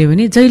हिसाबमा हेऱ्यो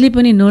भने जहिले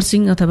पनि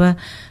नर्सिङ अथवा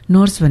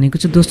नर्स भनेको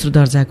चाहिँ दोस्रो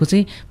दर्जाको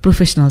चाहिँ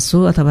प्रोफेसनल्स हो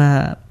अथवा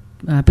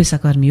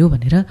पेसाकर्मी हो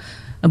भनेर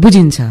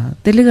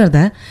बुझिन्छ। त्यसले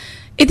गर्दा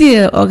यति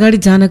अगाडि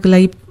जानको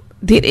लागि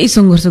धेरै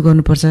सङ्घर्ष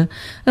गर्नुपर्छ।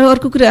 र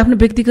अर्को कुरा आफ्नो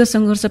व्यक्तिगत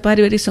सङ्घर्ष,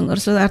 पारिवारिक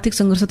सङ्घर्ष, आर्थिक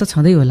सङ्घर्ष त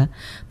छँदै होला,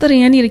 तर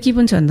यहाँनिर के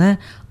पनि छ भन्दा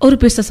अरू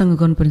पेसासँग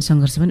गर्नुपर्ने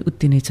सङ्घर्ष पनि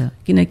उति नै छ।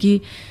 किनकि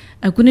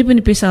कुनै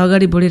पनि पेसा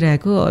अगाडि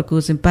बढिरहेको अर्को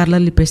चाहिँ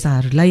पार्लरली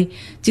पेसाहरूलाई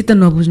चित्त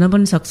नबुझ्न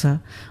पनि सक्छ,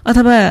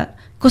 अथवा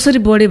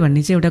कसरी बढ्यो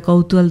भन्ने चाहिँ एउटा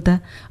कौतूहलता,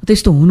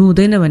 त्यस्तो हुनु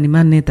हुँदैन भन्ने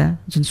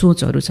मान्यता जुन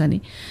सोचहरू छ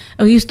नि,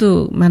 अब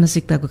यस्तो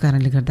मानसिकताको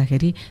कारणले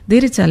गर्दाखेरि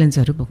धेरै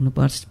च्यालेन्जहरू भोग्नु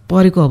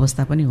परेको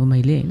अवस्था पनि हो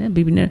मैले होइन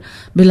विभिन्न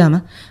बेलामा।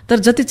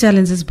 तर जति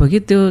च्यालेन्जेस भोगेँ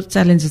त्यो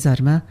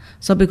च्यालेन्जेसहरूमा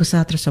सबैको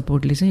साथ र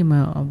सपोर्टले चाहिँ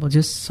म अब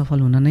जस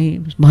सफल हुन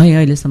नै भएँ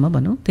अहिलेसम्म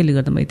भनौँ। त्यसले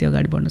गर्दा म यति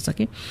अगाडि बढ्न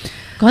सकेँ।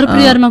 घर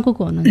परिवारमा को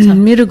हुनुहुन्छ?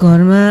 मेरो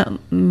घरमा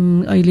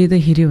अहिले त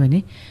हेऱ्यो भने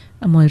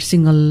म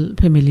सिङ्गल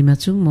फ्यामिलीमा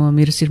छु।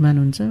 मेरो श्रीमान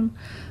हुन्छ,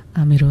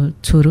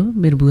 मेरो छोरो,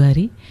 मेरो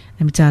बुहारी,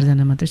 हामी 4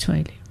 जना मात्रै छौँ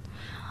अहिले।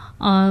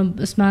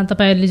 यसमा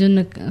तपाईँहरूले जुन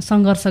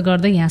सङ्घर्ष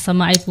गर्दै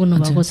यहाँसम्म आइपुग्नु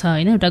भएको छ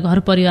होइन, एउटा घर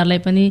परिवारलाई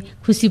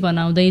पनि खुसी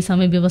बनाउँदै,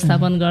 समय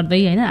व्यवस्थापन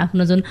गर्दै होइन,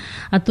 आफ्नो जुन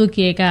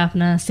तोकिएका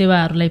आफ्ना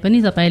सेवाहरूलाई पनि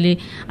तपाईँले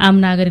आम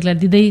नागरिकलाई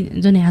दिँदै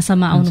जुन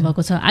यहाँसम्म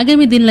आउनुभएको छ,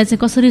 आगामी दिनलाई चाहिँ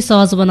कसरी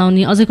सहज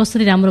बनाउने, अझै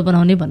कसरी राम्रो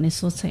बनाउने भन्ने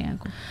सोच छ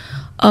यहाँको?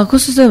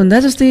 कस्तो छ भन्दा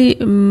जस्तै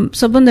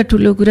सबभन्दा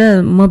ठुलो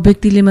कुरा म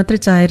व्यक्तिले मात्रै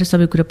चाहेर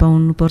सबै कुरा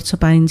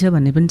पाउनुपर्छ, पाइन्छ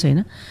भन्ने पनि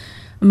छैन।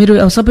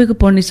 मेरो सबैको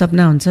पढ्ने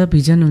सपना हुन्छ,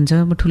 भिजन हुन्छ,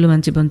 म ठुलो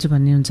मान्छे बन्छु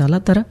भन्ने हुन्छ होला,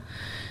 तर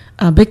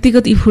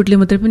व्यक्तिगत इफोर्टले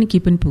मात्रै पनि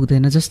केही पनि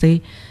पुग्दैन। जस्तै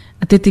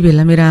त्यति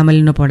बेला मेरो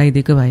आमाले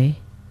नपढाइदिएको भए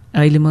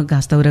अहिले म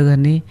घाँस दाउरा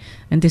गर्ने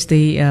अनि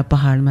त्यस्तै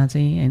पहाडमा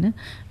चाहिँ होइन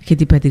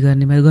खेतीपाती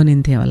गर्नेमा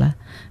गनिन्थेँ होला।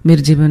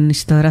 मेरो जीवन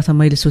स्तर अथवा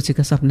मैले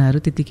सोचेका सपनाहरू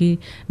त्यतिकै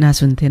नाश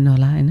हुन्थेन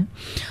होला होइन।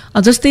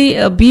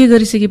 जस्तै बिहे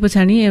गरिसके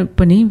पछाडि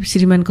पनि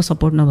श्रीमानको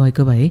सपोर्ट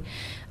नभएको भए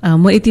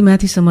म यति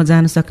माथिसम्म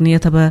जान सक्ने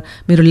अथवा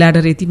मेरो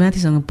ल्याडर यति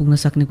माथिसँग पुग्न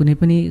सक्ने कुनै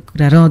पनि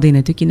कुरा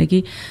रहँदैन थियो, किनकि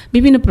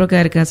विभिन्न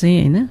प्रकारका चाहिँ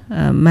होइन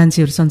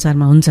मान्छेहरू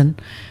संसारमा हुन्छन्।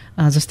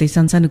 जस्तै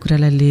सानसानो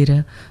कुरालाई लिएर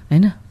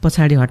होइन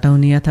पछाडि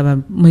हटाउने अथवा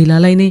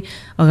महिलालाई नै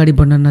अगाडि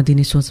बढ्न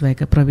नदिने सोच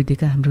भएका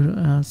प्रविधिका हाम्रो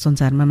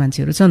संसारमा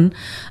मान्छेहरू छन्।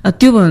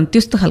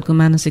 त्यस्तो खालको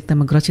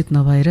मानसिकतामा ग्रसित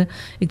नभएर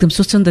एकदम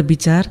स्वच्छन्द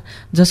विचार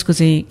जसको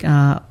चाहिँ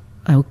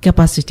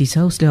क्यापासिटी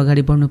छ उसले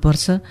अगाडि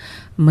बढ्नुपर्छ,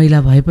 महिला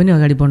भए पनि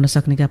अगाडि बढ्न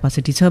सक्ने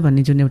क्यापासिटी छ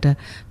भन्ने जुन एउटा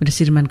मेरो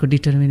श्रीमानको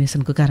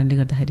डिटर्मिनेसनको कारणले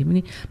गर्दाखेरि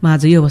पनि म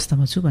आज यो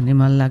अवस्थामा छु भन्ने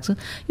मलाई लाग्छ।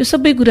 यो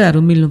सबै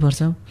कुराहरू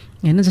मिल्नुपर्छ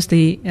होइन। जस्तै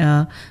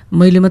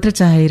मैले मात्रै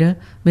चाहेर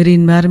मेरो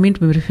इन्भाइरोमेन्ट,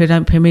 मेरो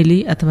फ्यामिली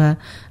अथवा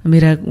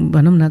मेरा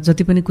भनौँ न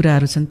जति पनि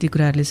कुराहरू छन् ती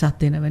कुराहरूले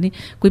साथ दिएन भने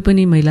कोही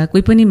पनि महिला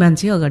कोही पनि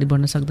मान्छे अगाडि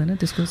बढ्न सक्दैन।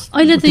 त्यसको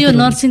अहिले त यो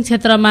नर्सिङ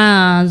क्षेत्रमा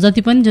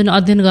जति पनि जुन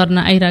अध्ययन गर्न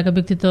आइरहेका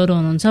व्यक्तित्वहरू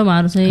हुनुहुन्छ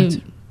उहाँहरू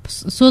चाहिँ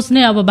सोच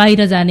नै अब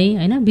बाहिर जाने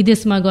होइन,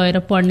 विदेशमा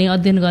गएर पढ्ने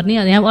अध्ययन गर्ने,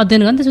 यहाँ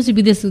अध्ययन गर्ने त्यसपछि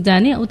विदेश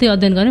जाने, उतै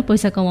अध्ययन गर्ने,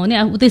 पैसा कमाउने,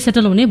 उतै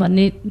सेटल हुने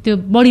भन्ने त्यो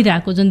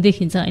बढिरहेको जुन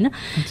देखिन्छ होइन।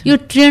 यो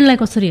ट्रेन्डलाई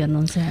कसरी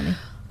हेर्नुहुन्छ यहाँले?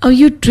 अब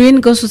यो ट्रेन्ड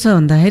कस्तो छ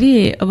भन्दाखेरि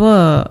अब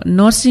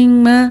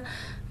नर्सिङमा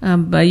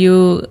यो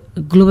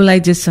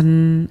ग्लोबलाइजेसन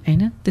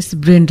होइन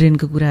त्यस्तो ब्रेन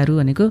ड्रेनको कुराहरू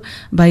भनेको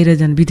बाहिर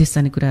जाने विदेश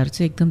जाने कुराहरू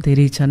चाहिँ एकदम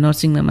धेरै छ।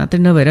 नर्सिङमा मात्रै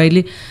नभएर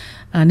अहिले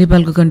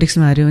नेपालको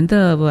कन्टेक्स्टमा हेऱ्यो भने त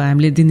अब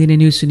हामीले दिनदिनै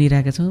न्युज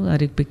सुनिरहेका छौँ।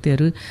 हरेक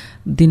व्यक्तिहरू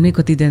दिनमै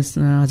कति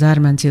हजार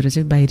मान्छेहरू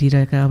चाहिँ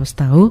बाहिरिरहेका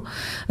अवस्था हो।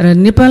 र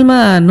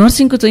नेपालमा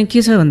नर्सिङको चाहिँ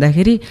के छ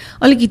भन्दाखेरि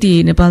अलिकति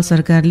नेपाल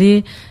सरकारले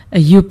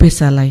यो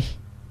पेसालाई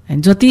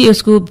जति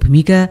यसको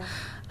भूमिका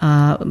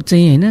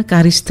चाहिँ होइन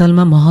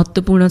कार्यस्थलमा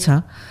महत्त्वपूर्ण छ,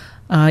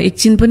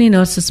 एकछिन पनि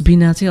नर्सेस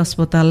बिना चाहिँ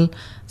अस्पताल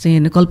चाहिँ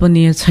होइन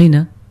कल्पनीय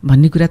छैन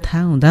भन्ने कुरा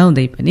थाहा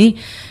हुँदाहुँदै पनि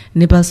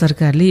नेपाल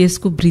सरकारले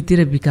यसको वृद्धि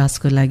र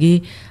विकासको लागि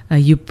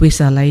यो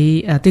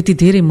पेसालाई त्यति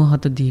धेरै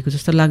महत्त्व दिएको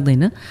जस्तो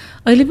लाग्दैन।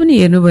 अहिले पनि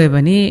हेर्नुभयो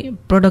भने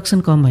प्रोडक्सन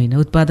कम होइन,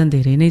 उत्पादन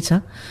धेरै नै छ।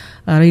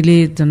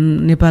 अहिले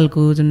जुन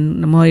नेपालको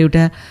जुन म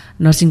एउटा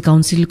नर्सिङ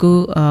काउन्सिलको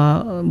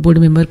बोर्ड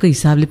मेम्बरको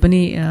हिसाबले पनि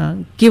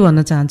के भन्न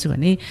चाहन्छु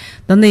भने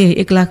झन्डै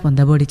 1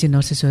 लाखभन्दा बढी चाहिँ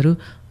नर्सेसहरू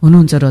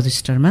हुनुहुन्छ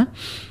रजिस्टरमा।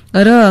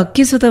 र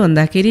के छ त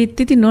भन्दाखेरि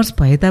त्यति नर्स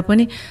भए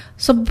तापनि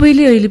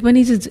सबैले अहिले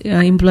पनि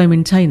चाहिँ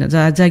इम्प्लोइमेन्ट छैन,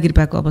 जागिर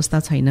पाएको अवस्था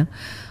छैन।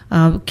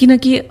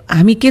 किनकि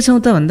हामी के छौँ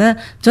त भन्दा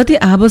जति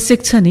आवश्यक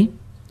छ नि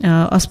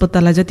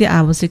अस्पताललाई जति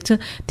आवश्यक छ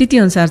त्यति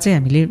अनुसार चाहिँ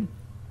हामीले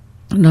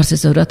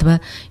नर्सेसहरू अथवा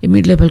यो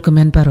मिड लेभलको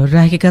म्यान पावरहरू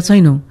राखेका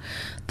छैनौँ।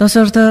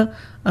 तसर्थ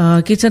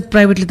के छ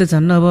प्राइभेटले त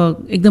झन्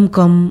अब एकदम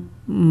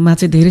कममा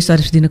चाहिँ धेरै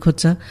सर्भिस दिन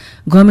खोज्छ,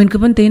 गभर्मेन्टको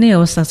पनि त्यही नै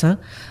अवस्था छ।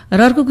 र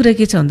अर्को कुरा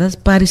के छ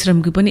भन्दा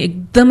पारिश्रमिक पनि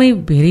एकदमै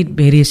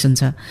भेरिएसन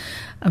छ।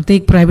 अब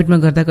त्यही प्राइभेटमा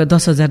गर्दा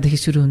 10,000देखि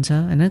सुरु हुन्छ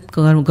होइन,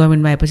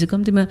 गभर्मेन्टमा आएपछि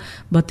कम्तीमा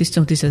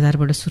 32-34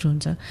 हजारबाट सुरु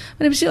हुन्छ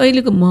भनेपछि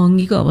अहिलेको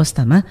महँगीको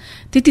अवस्थामा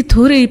त्यति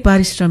थोरै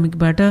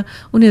पारिश्रमिकबाट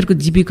उनीहरूको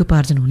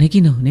जीविकोपार्जन हुने कि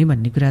नहुने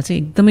भन्ने कुरा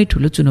चाहिँ एकदमै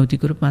ठुलो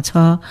चुनौतीको रूपमा छ।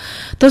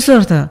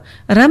 तसर्थ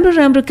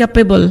राम्रो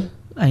क्यापेबल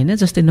होइन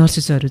जस्तै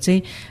नर्सेसहरू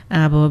चाहिँ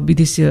अब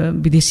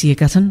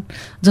विदेशिएका छन्,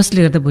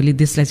 जसले गर्दा भोलि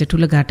देशलाई चाहिँ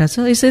ठुलो घाटा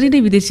छ। यसरी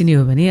नै विदेशी नै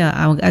हो भने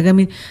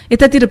आगामी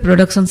यतातिर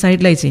प्रोडक्सन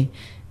साइडलाई चाहिँ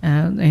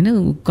होइन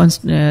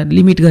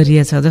लिमिट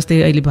गरिएछ।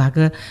 जस्तै अहिले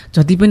भएका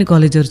जति पनि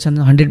कलेजहरू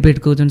छन् 100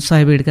 बेडको जुन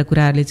 100 बेडका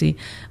कुराहरूले चाहिँ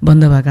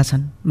बन्द भएका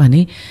छन्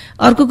भने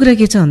अर्को कुरा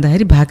के छ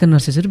भन्दाखेरि भएका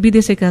नर्सेसहरू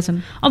विदेशेका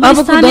छन्। अब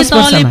स्थानीय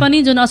तहले पनि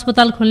जुन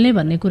अस्पताल खोल्ने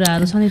भन्ने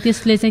कुराहरू छ नि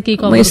त्यसले चाहिँ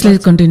के यसलाई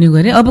कन्टिन्यू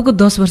गरे अबको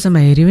 10 वर्षमा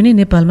हेऱ्यो भने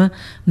नेपालमा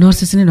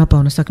नर्सेस नै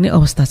नपाउन सक्ने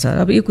अवस्था छ।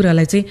 अब यो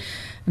कुरालाई चाहिँ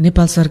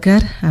नेपाल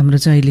सरकार हाम्रो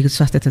चाहिँ अहिलेको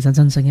स्वास्थ्य तथा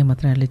जनसङ्ख्या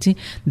मन्त्रालयले चाहिँ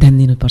ध्यान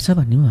दिनुपर्छ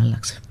भन्ने मलाई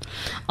लाग्छ।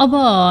 अब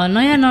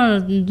नयाँ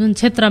जुन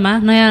क्षेत्रमा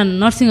नयाँ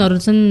नर्सिङहरू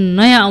जुन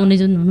नयाँ आउने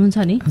जुन हुनुहुन्छ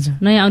नि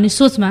नयाँ आउने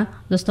सोचमा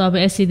जस्तो अब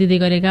एससी दिँदै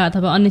गरेका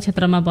अथवा अन्य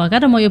क्षेत्रमा भएका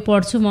र म यो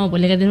पढ्छु म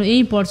भोलिका दिनमा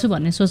यही पढ्छु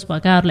भन्ने सोच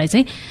भएकाहरूलाई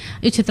चाहिँ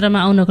यो क्षेत्रमा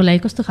आउनको लागि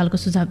कस्तो खालको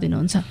सुझाव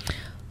दिनुहुन्छ?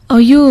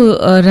 यो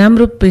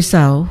राम्रो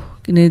पेसा हो,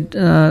 किन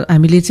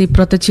हामीले चाहिँ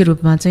प्रत्यक्ष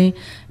रूपमा चाहिँ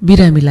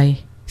बिरामीलाई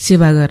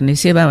सेवा गर्ने,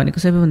 सेवा भनेको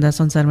सबैभन्दा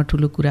संसारमा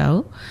ठुलो कुरा हो,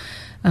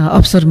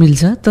 अवसर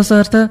मिल्छ।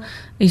 तसर्थ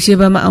यी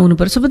सेवामा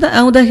आउनुपर्छ। सबभन्दा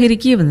आउँदाखेरि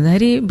के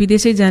भन्दाखेरि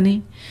विदेशै जाने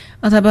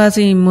अथवा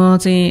चाहिँ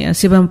म चाहिँ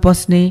सेवामा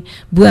पस्ने,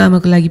 बुवा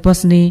आमाको लागि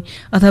पस्ने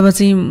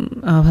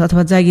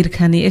अथवा जागिर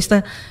खाने यस्ता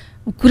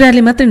कुराले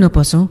मात्रै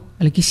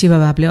नपसौँ, अलिकति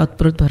सेवाभावले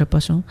अतप्रोत भएर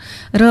पसौँ।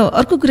 र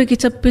अर्को कुरा के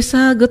छ,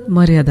 पेसागत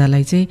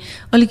मर्यादालाई चाहिँ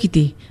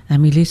अलिकति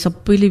हामीले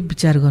सबैले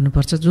विचार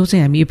गर्नुपर्छ। जो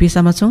चाहिँ हामी यो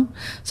पेसामा छौँ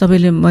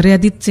सबैले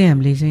मर्यादित चाहिँ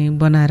हामीले चाहिँ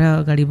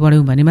बनाएर अगाडि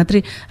बढ्यौँ भने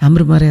मात्रै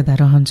हाम्रो मर्यादा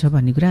रहन्छ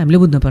भन्ने कुरा हामीले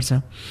बुझ्नुपर्छ।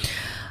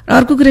 र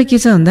अर्को कुरा के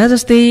छ भन्दा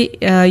जस्तै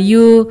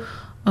यो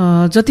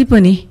जति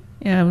पनि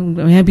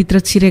यहाँभित्र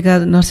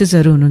छिरेका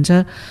नर्सेसहरू हुनुहुन्छ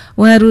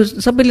उहाँहरू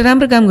सबैले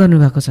राम्रो काम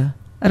गर्नुभएको छ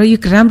र यो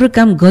राम्रो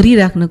काम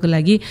गरिराख्नको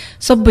लागि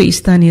सबै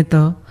स्थानीय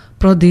तह,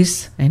 प्रदेश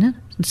होइन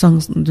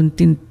जुन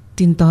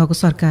 3 तहको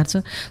सरकार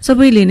छ,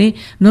 सबैले नै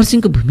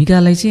नर्सिङको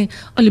भूमिकालाई चाहिँ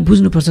अलि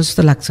बुझ्नुपर्छ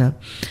जस्तो लाग्छ।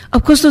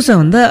 अब कस्तो छ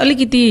भन्दा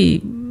अलिकति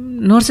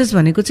नर्सेस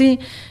भनेको चाहिँ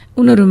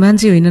उनीहरू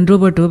मान्छे होइनन्,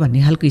 रोबोट हो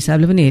भन्ने खालको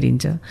हिसाबले पनि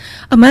हेरिन्छ।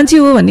 अब मान्छे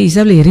हो भन्ने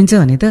हिसाबले हेरिन्छ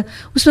भने त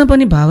उसमा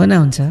पनि भावना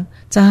हुन्छ,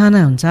 चाहना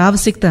हुन्छ,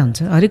 आवश्यकता हुन्छ,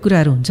 हरेक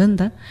कुराहरू हुन्छ नि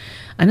त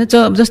होइन।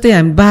 जस्तै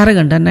हामी 12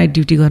 घन्टा नाइट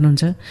ड्युटी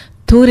गर्नुहुन्छ,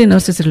 थोरै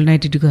नर्सेसहरूले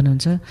नाइट ड्युटी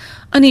गर्नुहुन्छ।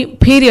 अनि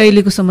फेरि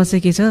अहिलेको समस्या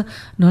के छ,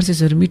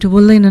 नर्सेसहरू मिठो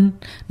बोल्दैनन्,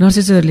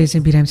 नर्सेसहरूले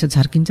चाहिँ बिरामी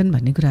झर्किन्छन्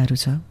भन्ने कुराहरू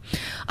छ।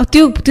 अब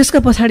त्यसका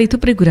पछाडि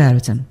थुप्रै कुराहरू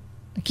छन्,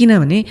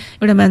 किनभने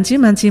एउटा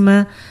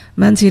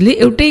मान्छेले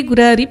एउटै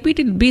कुरा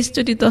रिपिटेड 20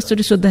 चोटि 10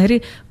 चोटि सोद्धाखेरि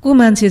को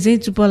मान्छे चाहिँ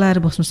चुप लाएर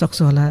बस्नु सक्छ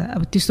होला।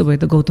 अब त्यस्तो भए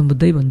त गौतम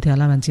बुद्धै भन्थ्यो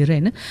होला मान्छेहरू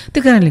होइन।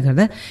 त्यो कारणले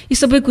गर्दा यी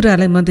सबै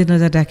कुराहरूलाई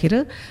मध्यनजर राखेर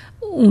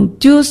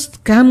त्यो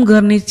काम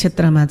गर्ने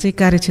क्षेत्रमा चाहिँ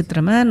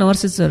कार्यक्षेत्रमा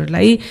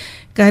नर्सेसहरूलाई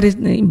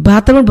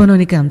वातावरण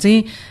बनाउने काम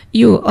चाहिँ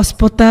यो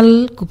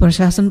अस्पतालको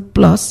प्रशासन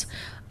प्लस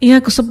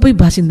यहाँको सबै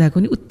बासिन्दाको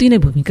नि उति नै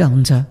भूमिका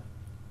हुन्छ।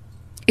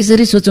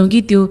 यसरी सोचौँ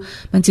कि त्यो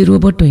मान्छे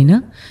रोबोट होइन,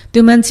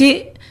 त्यो मान्छे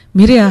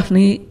मेरै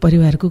आफ्नै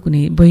परिवारको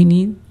कुनै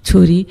बहिनी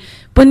छोरी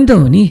पनि त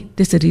हो नि।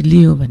 त्यसरी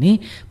लियो भने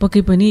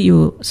पक्कै पनि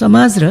यो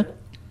समाज र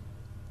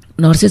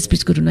नर्सेस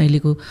बिचको जुन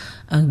अहिलेको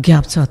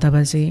ग्याप छ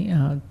अथवा चाहिँ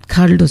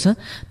खाल्डो छ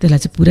त्यसलाई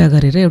चाहिँ पुरा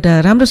गरेर एउटा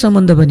राम्रो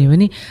सम्बन्ध बन्यो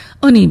भने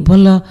अनि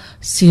बल्ल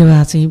सेवा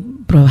चाहिँ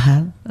प्रवाह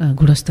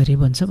गुणस्तरीय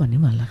बन्छ भन्ने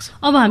मलाई लाग्छ।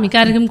 अब हामी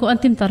कार्यक्रमको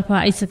अन्तिमतर्फ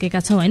आइसकेका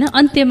छौँ होइन,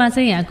 अन्त्यमा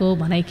चाहिँ यहाँको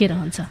भनाइ के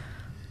रहन्छ?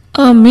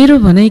 मेरो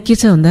भनाइ के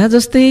छ भन्दा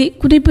जस्तै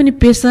कुनै पनि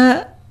पेसा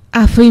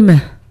आफैमा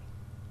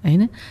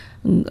होइन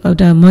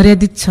एउटा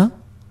मर्यादित छ।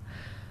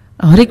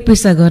 हरेक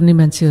पेसा गर्ने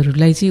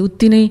मान्छेहरूलाई चाहिँ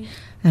उति नै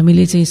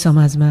हामीले चाहिँ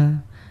समाजमा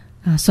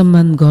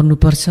सम्मान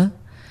गर्नुपर्छ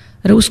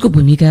र उसको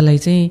भूमिकालाई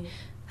चाहिँ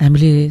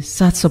हामीले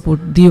साथ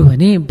सपोर्ट दियो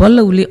भने बल्ल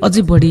उसले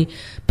अझै बढी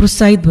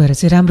प्रोत्साहित भएर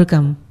चाहिँ राम्रो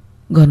काम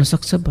गर्न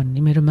सक्छ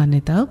भन्ने मेरो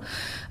मान्यता हो।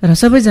 र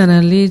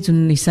सबैजनाले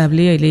जुन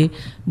हिसाबले अहिले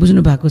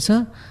बुझ्नु भएको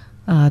छ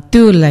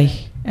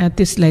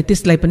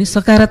त्यसलाई पनि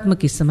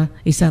सकारात्मक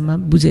हिसाबमा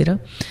बुझेर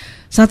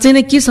साँच्चै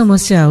नै के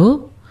समस्या हो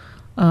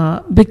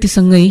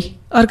व्यक्तिसँगै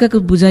अर्काको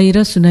बुझाइ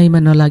र सुनाइमा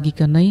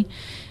नलागिकनै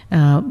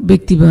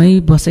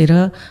व्यक्तिमै बसेर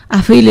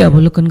आफैले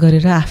अवलोकन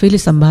गरेर आफैले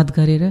संवाद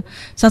गरेर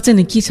साँच्चै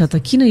नै के छ त,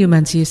 किन यो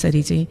मान्छे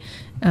यसरी चाहिँ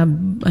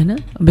होइन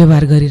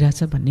व्यवहार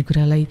गरिरहेछ भन्ने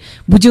कुरालाई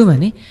बुझ्यौँ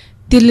भने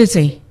त्यसले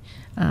चाहिँ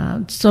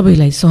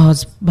सबैलाई सहज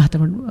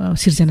वातावरण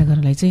सिर्जना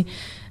गर्नलाई चाहिँ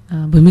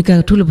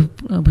ठुलो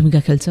भूमिका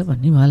खेल्छ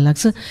भन्ने मलाई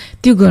लाग्छ।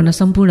 त्यो गर्न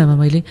सम्पूर्णमा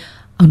मैले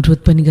अनुरोध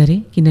पनि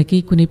गरेँ,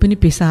 किनकि कुनै पनि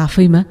पेसा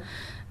आफैमा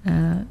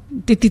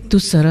त्यति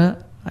तुच्छ र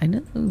होइन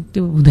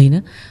त्यो हुँदैन।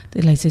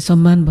 त्यसलाई चाहिँ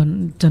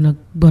सम्मानजनक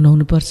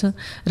बनाउनुपर्छ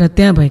र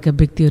त्यहाँ भएका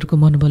व्यक्तिहरूको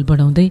मनोबल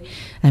बढाउँदै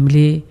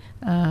हामीले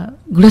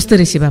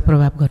गुणस्तरीय सेवा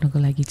प्रभाव गर्नको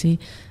लागि चाहिँ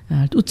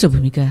उच्च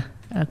भूमिका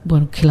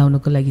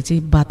खेलाउनको लागि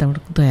चाहिँ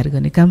वातावरण तयार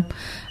गर्ने काम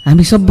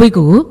हामी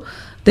सबैको हो।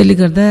 त्यसले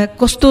गर्दा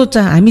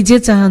हामी जे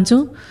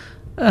चाहन्छौँ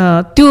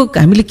त्यो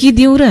हामीले के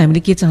दियौँ र हामीले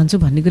के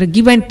चाहन्छौँ भन्ने कुरा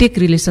गिभ एन्ड टेक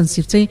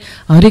रिलेसनसिप चाहिँ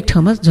हरेक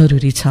ठाउँमा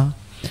जरुरी छ।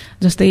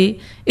 जस्तै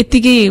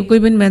यत्तिकै कोही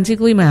पनि मान्छे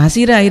कोहीमा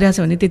हाँसेर आइरहेछ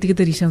भने त्यतिकै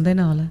त रिसाउँदैन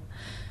होला,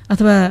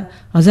 अथवा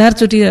 1000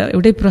 चोटि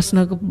एउटै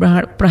प्रश्नको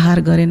प्रहार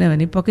गरेन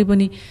भने पक्कै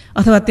पनि,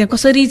 अथवा त्यहाँ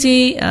कसरी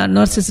चाहिँ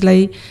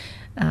नर्सेसलाई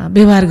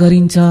व्यवहार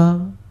गरिन्छ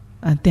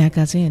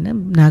त्यहाँका चाहिँ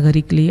होइन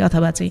नागरिकले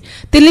अथवा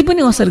चाहिँ त्यसले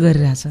पनि असर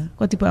गरिरहेछ।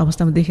 कतिपय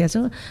अवस्थामा देखेका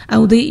छौँ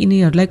आउँदै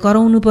यिनीहरूलाई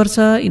कराउनुपर्छ,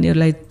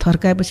 यिनीहरूलाई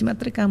थर्काएपछि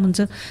मात्रै काम हुन्छ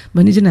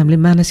भन्ने जुन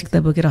हामीले मानसिकता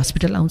बोकेर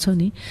हस्पिटल आउँछौँ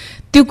नि,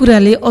 त्यो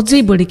कुराले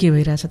अझै बढी के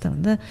भइरहेछ त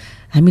भन्दा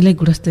हामीलाई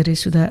गुणस्तरीय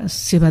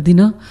सेवा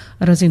दिन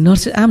र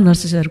चाहिँ आम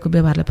नर्सेसहरूको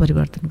व्यवहारलाई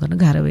परिवर्तन गर्न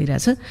गाह्रो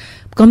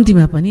भइरहेछ।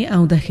 कम्तीमा पनि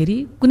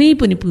आउँदाखेरि कुनै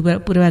पनि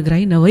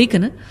पूर्वाग्रही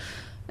नभइकन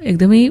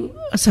एकदमै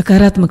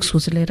सकारात्मक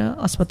सोच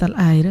लिएर अस्पताल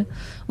आएर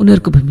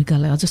उनीहरूको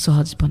भूमिकालाई अझ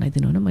सहज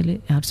बनाइदिनु हुन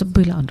मैले यहाँ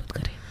सबैलाई अनुरोध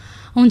गरेँ।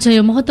 हुन्छ, यो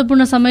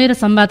महत्त्वपूर्ण समय र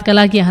संवादका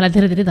लागि यहाँलाई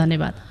धेरै धेरै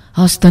धन्यवाद।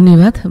 हस्,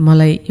 धन्यवाद।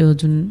 मलाई यो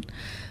जुन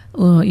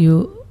यो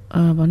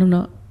भनौँ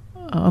न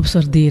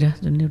अवसर दिएर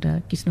जुन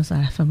एउटा कृष्ण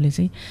एफएमले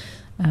चाहिँ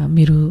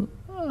मेरो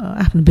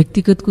आफ्नो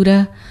व्यक्तिगत कुरा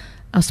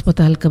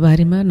अस्पतालका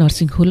बारेमा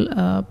नर्सिङ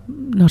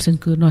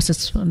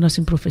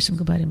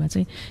प्रोफेसनको बारेमा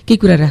चाहिँ केही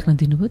कुरा राख्न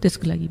दिनुभयो,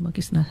 त्यसको लागि म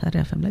कृष्ण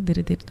एफएमलाई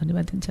धेरै धेरै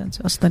धन्यवाद दिन चाहन्छु।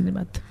 हस्,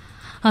 धन्यवाद।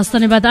 हस्,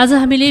 धन्यवाद। आज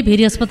हामीले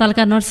भेरी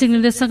अस्पतालका नर्सिङ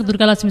निर्देशक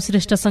दुर्गालक्ष्मी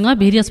श्रेष्ठसँग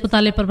भेरी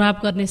अस्पतालले प्रभाव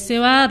गर्ने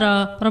सेवा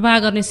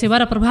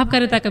र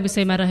प्रभावकारिताका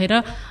विषयमा रहेर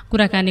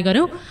कुराकानी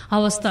गर्यौं।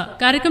 हवस्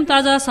त, कार्यक्रम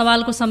ताजा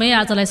सवालको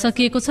समय आजलाई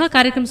सकिएको छ।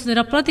 कार्यक्रम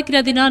सुनेर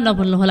प्रतिक्रिया दिन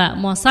नभुल्नुहोला।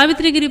 म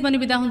sabitri गिरी पनि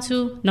बिदा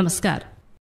हुन्छु। नमस्कार।